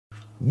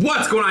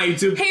What's going on,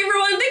 YouTube? Hey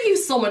everyone, thank you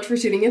so much for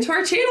tuning into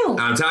our channel.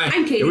 I'm Ty.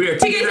 I'm Katie. And we are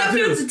Today's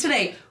episode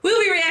today, we'll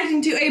be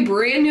reacting to a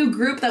brand new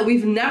group that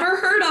we've never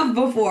heard of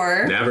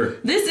before. Never.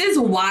 This is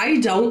Why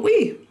Don't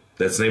We?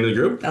 That's the name of the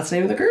group? That's the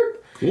name of the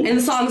group. Cool. And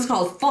the song is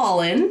called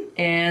Fallen,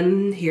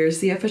 and here's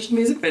the official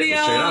music video.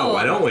 Let's check it out.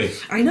 Why don't we?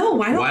 I know,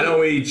 why don't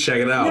we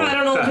check it out? No, I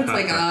don't know if it's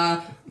like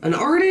an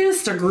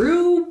artist, a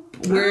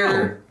group,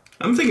 where...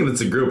 I'm thinking it's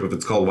a group if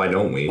it's called Why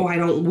Don't We. Why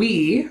Don't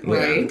We,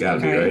 right? Yeah,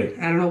 gotta be right.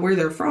 I don't know where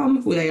they're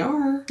from, who they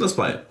are. Let's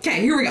play it. Okay,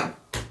 here we go.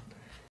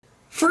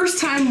 First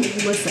time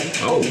listen.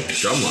 Oh,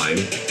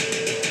 drumline.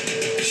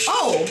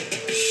 Oh!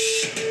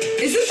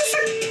 Isn't this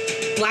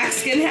a black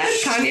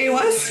skinhead, Kanye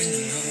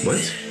West? What?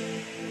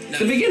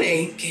 The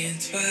beginning.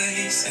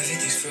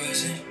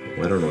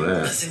 Well, I don't know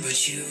that.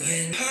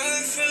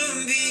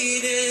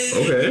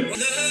 Okay.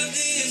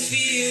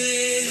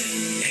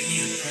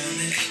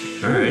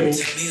 Alright.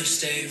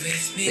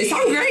 They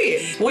sound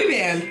great. Boy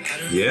band.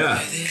 Yeah.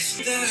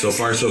 So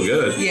far, so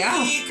good. Yeah.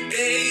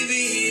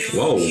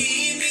 Whoa.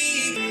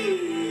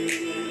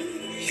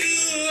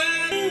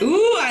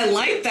 Ooh, I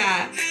like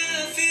that.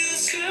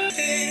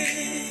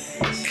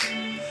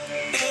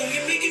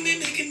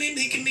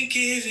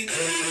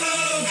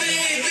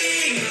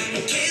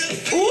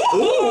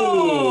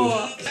 Ooh.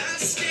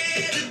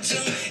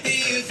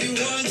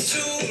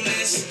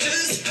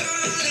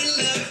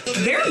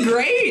 They're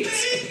great.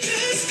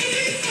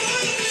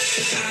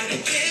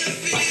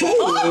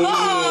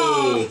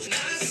 Oh.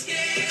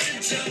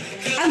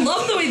 I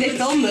love the way they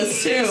filmed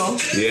this too.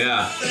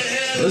 Yeah.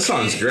 This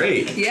song's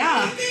great.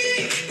 Yeah.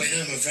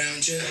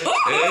 Oh.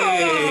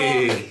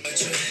 Hey.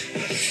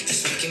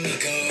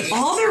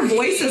 All their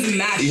voices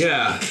match.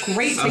 Yeah.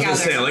 Great together. I was gonna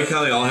say, I like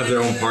how they all have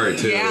their own part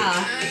too.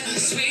 Yeah.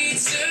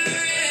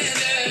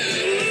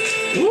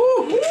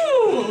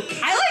 Ooh.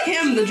 I like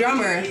him, the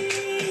drummer.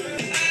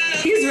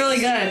 He's really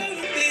good.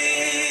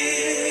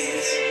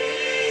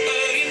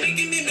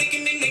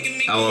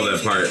 I love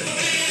that part.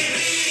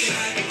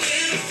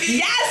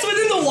 Yes,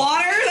 within the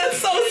water. That's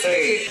so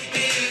sweet.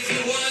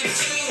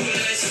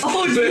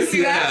 Oh, did you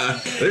see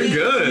that? Yeah, they're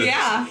good.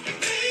 Yeah.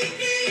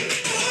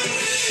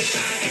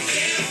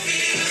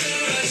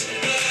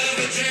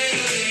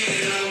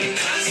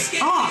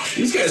 Oh,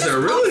 these guys are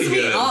really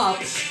good.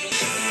 Up.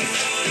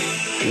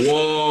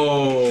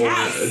 Whoa,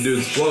 yes. That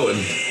dude's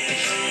floating.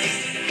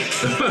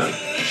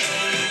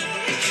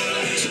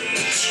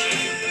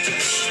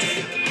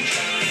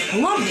 I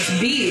love this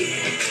beat.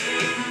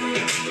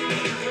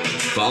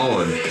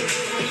 Fallen.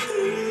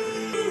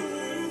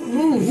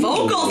 Ooh,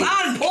 vocals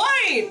on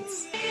point.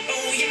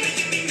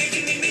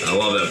 I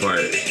love that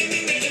part.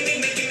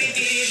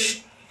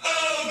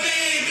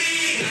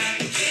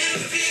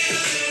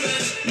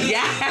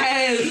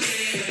 Yes.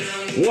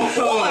 Whoa.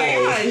 Oh my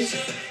gosh.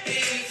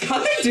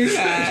 How'd they do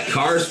that?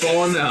 Cars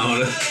falling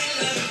down.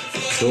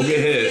 Don't get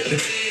hit.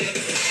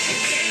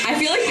 I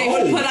feel like they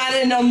would put on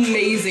an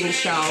amazing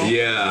show.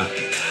 Yeah.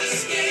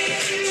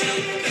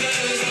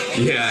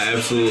 Yeah,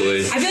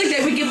 absolutely. I feel like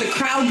they would get the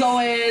crowd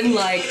going,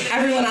 like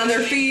everyone on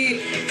their feet.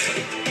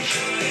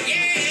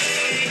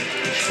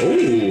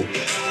 Ooh.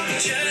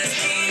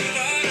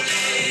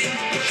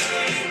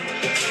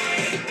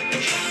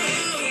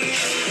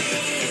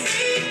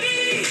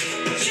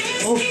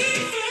 Oh.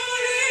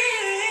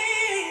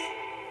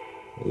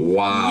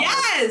 Wow.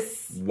 Yes!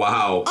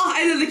 Wow. Oh,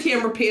 and then the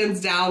camera pans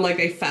down like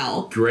I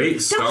fell.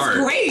 Great start.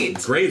 That was great.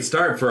 Great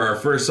start for our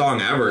first song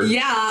ever.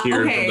 Yeah.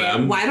 Hearing Okay. from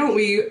them. Why don't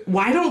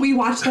we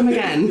watch them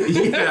again?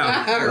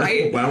 Yeah.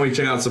 Right. Why don't we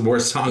check out some more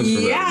songs from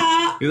them?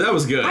 Yeah. That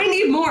was good. I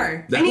need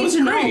more. That I need was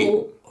to great.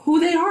 know who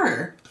they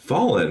are.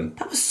 Fallen.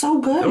 That was so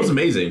good. That was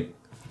amazing.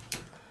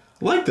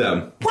 I like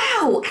them.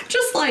 Wow. I'm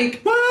just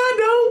like, Why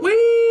don't we?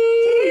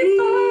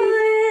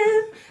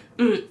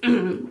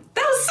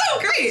 That was so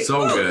great.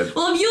 So good.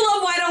 Well, if you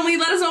love Why Don't We,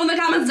 let us know in the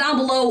comments down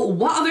below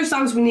what other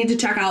songs we need to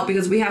check out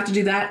because we have to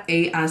do that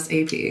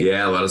ASAP.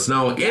 Yeah, let us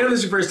know. And if this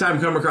is your first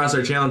time coming across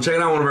our channel and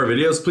checking out one of our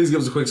videos, please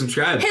give us a quick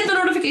subscribe. Hit the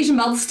notification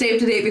bell to stay up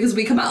to date because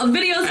we come out with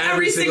videos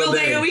every single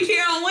day day. and we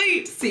can't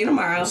wait. See you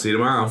tomorrow. See you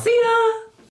tomorrow. See ya.